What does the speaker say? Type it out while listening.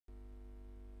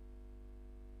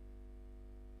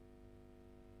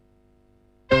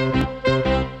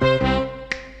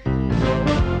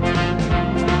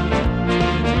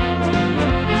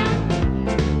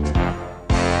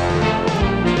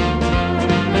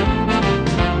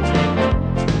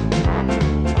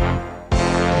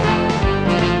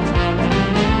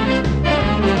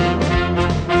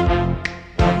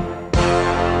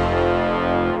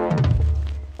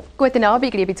Guten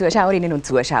Abend, liebe Zuschauerinnen und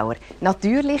Zuschauer.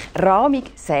 Natürlich,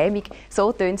 rahmig, sämig,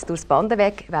 so tönt es durchs Band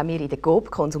weg, wenn wir in der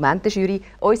Coop-Konsumentenjury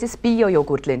unser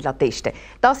Bio-Joghurt testen.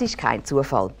 Das ist kein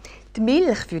Zufall. Die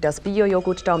Milch für das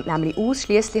Bio-Joghurt stammt nämlich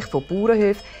ausschließlich von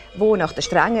Bauernhöfen, die nach den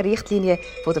strengen Richtlinien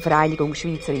von der Vereinigung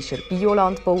Schweizerischer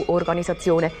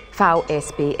Biolandbauorganisationen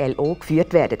VSBLO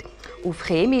geführt werden. Auf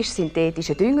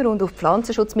chemisch-synthetische Dünger und auf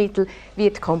Pflanzenschutzmittel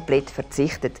wird komplett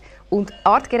verzichtet. Und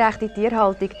artgerechte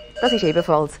Tierhaltung, das ist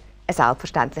ebenfalls eine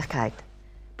Selbstverständlichkeit.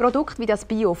 Produkte wie das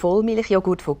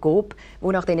Bio-Vollmilchjoghurt von Coop, die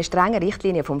nach den strengen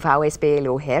Richtlinien vom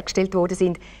VSBLO hergestellt worden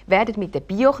sind, werden mit den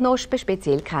Bio-Knospen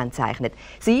speziell gekennzeichnet.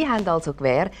 Sie haben also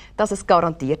gewähr, dass es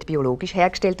garantiert biologisch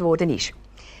hergestellt worden ist.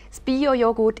 Das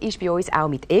Bio-Joghurt ist bei uns auch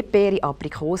mit Erdbeere,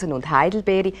 Aprikosen und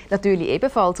Heidelbeere natürlich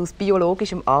ebenfalls aus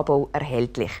biologischem Anbau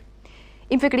erhältlich.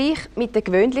 Im Vergleich mit dem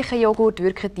gewöhnlichen Joghurt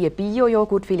wirken die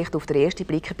Bio-Joghurt vielleicht auf den ersten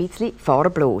Blick ein bisschen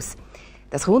farblos.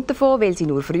 Das kommt davon, weil sie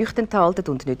nur Früchte enthalten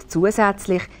und nicht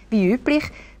zusätzlich, wie üblich,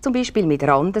 zum Beispiel mit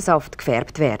Randensaft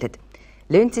gefärbt werden.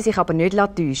 Lassen Sie sich aber nicht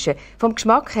täuschen. Vom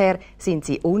Geschmack her sind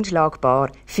sie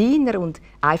unschlagbar, feiner und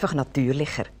einfach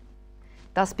natürlicher.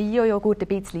 Dass Bio-Joghurt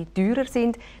ein bisschen teurer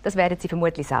sind, das werden Sie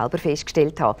vermutlich selber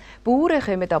festgestellt haben. Bauern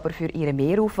kommen aber für ihren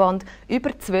Mehraufwand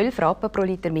über 12 Rappen pro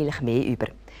Liter Milch mehr über.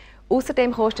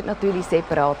 Außerdem kostet natürlich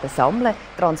separates Sammeln,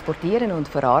 Transportieren und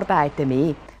Verarbeiten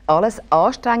mehr. Alles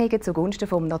Anstrengungen zugunsten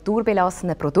des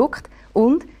naturbelassenen Produkts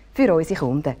und für unsere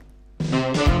Kunden.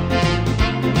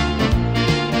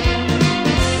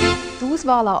 Die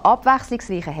Auswahl an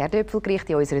abwechslungsreichen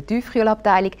Herdöpfelgerichten in unserer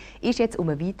Tiefkühlabteilung ist jetzt um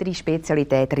eine weitere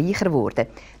Spezialität reicher geworden.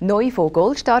 Neu von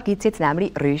Goldstar gibt es jetzt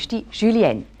nämlich Rösti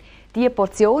Julienne. Die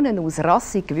Portionen aus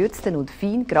rassig gewürzten und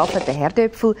fein gerappelten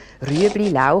Herdöpfel, Rüebli,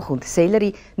 Lauch und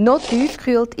Sellerie noch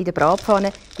tiefgekühlt in der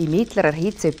Bratpfanne bei mittlerer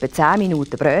Hitze etwa 10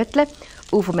 Minuten bröteln,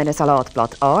 auf einem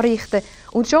Salatblatt anrichten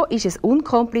und schon ist es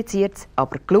unkompliziertes,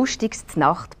 aber lustiges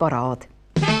Znacht parat.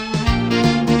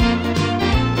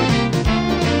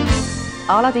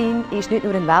 Aladdin ist nicht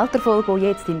nur ein Welterfolg, der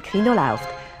jetzt im Kino läuft.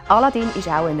 Aladdin ist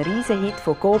auch ein riesen Hit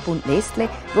von Coop und Nestle,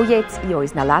 der jetzt in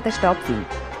unseren Läden stattfindet.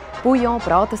 Bouillon,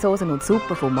 Bratensoßen und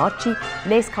Suppe von Matschi,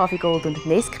 Nescafé Gold und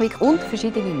Nesquik und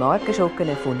verschiedene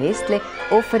Markenschocken von Nestle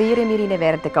offerieren wir Ihnen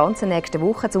während der ganzen nächsten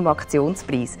Woche zum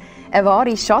Aktionspreis. Eine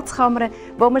wahre Schatzkammer,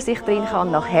 wo man sich drin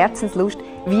nach Herzenslust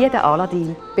wie der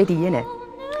Aladdin bedienen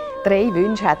kann. 3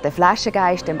 Wünsche hat der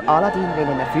Flaschengeist dem Aladdin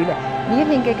erfüllen. Wir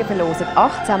hingegen verlosen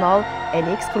 18 Mal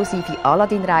eine exklusive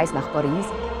Aladdin-Reise nach Paris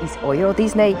ins Euro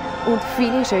Disney und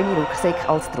viele schöne Rucksäcke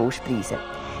als Trostpreise.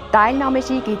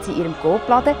 Teilnahmeschein gibt es in Ihrem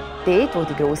Coop-Laden, dort, wo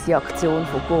die grosse Aktion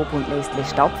von Coop und Nestle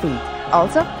stattfindet.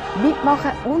 Also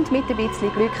mitmachen und mit ein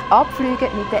bisschen Glück abfliegen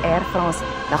mit der Air France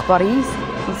nach Paris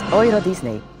ins Euro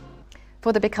Disney.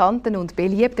 Von der bekannten und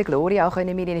beliebten Gloria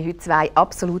können wir Ihnen heute 2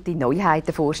 absolute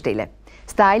Neuheiten vorstellen.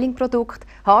 Stylingprodukte,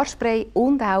 Haarspray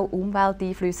und auch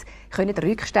Umwelteinflüsse können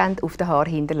Rückstände auf den Haar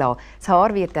hinterlassen. Das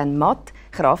Haar wird dann matt,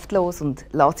 kraftlos und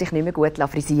lässt sich nicht mehr gut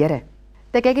frisieren.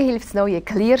 Dagegen hilft das neue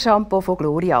Clear Shampoo von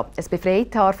Gloria. Es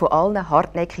befreit Haar von allen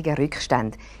hartnäckigen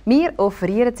Rückständen. Wir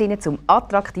offerieren es Ihnen zum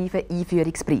attraktiven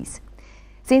Einführungspreis.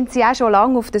 Sind Sie auch schon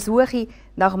lange auf der Suche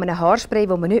nach einem Haarspray,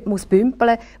 das man nicht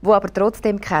bümpeln muss, das aber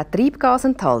trotzdem kein Treibgas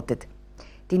enthält?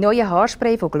 Die neuen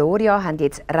Haarspray von Gloria haben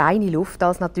jetzt reine Luft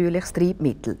als natürliches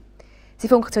Treibmittel. Sie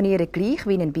funktionieren gleich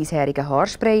wie ein bisheriger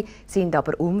Haarspray, sind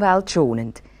aber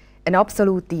umweltschonend. Eine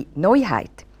absolute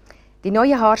Neuheit. Die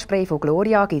neuen Haarspray von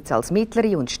Gloria gibt es als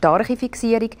mittlere und starke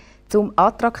Fixierung zum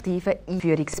attraktiven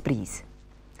Einführungspreis.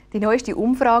 Die neueste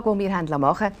Umfrage, die wir machen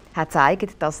lassen, hat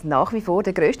gezeigt, dass nach wie vor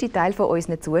der grösste Teil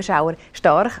unserer Zuschauer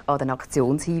stark an den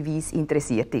Aktionshinweisen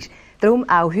interessiert ist. Darum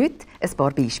auch heute ein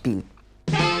paar Beispiele.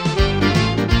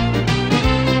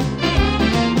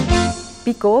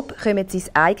 Bei Coop kommen Sie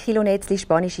das 1 Kilo Netzli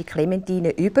spanische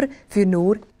Clementine über für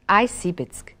nur 1,70 €.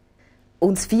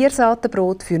 Und das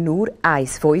 4-Saatenbrot für nur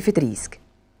 1,35 €.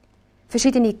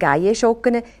 Verschiedene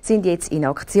Gaillet-Schocken sind jetzt in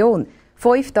Aktion.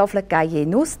 5 Tafeln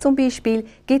Gaillet-Nuss zum Beispiel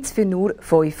gibt es für nur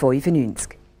 5,95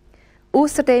 €.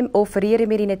 Außerdem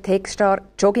offerieren wir Ihnen Textstar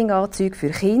Jogginganzüge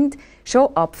für Kinder schon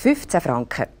ab 15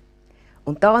 Franken.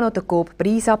 Und da noch der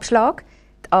Coop-Preisabschlag.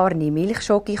 Die Arni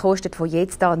Milchschoki kostet von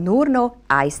jetzt an nur noch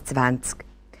 1,20 €.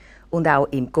 Und auch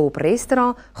im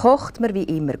Coop-Restaurant kocht man wie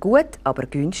immer gut, aber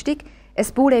günstig. Ein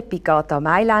Poulet Piccata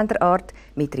Mailänder Art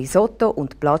mit Risotto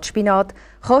und Blattspinat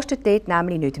kostet dort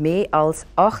nämlich nicht mehr als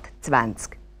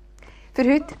 8,20 €. Für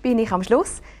heute bin ich am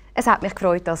Schluss. Es hat mich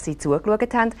gefreut, dass Sie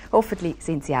zugeschaut haben. Hoffentlich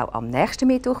sind Sie auch am nächsten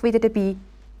Mittwoch wieder dabei.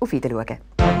 Auf Wiedersehen.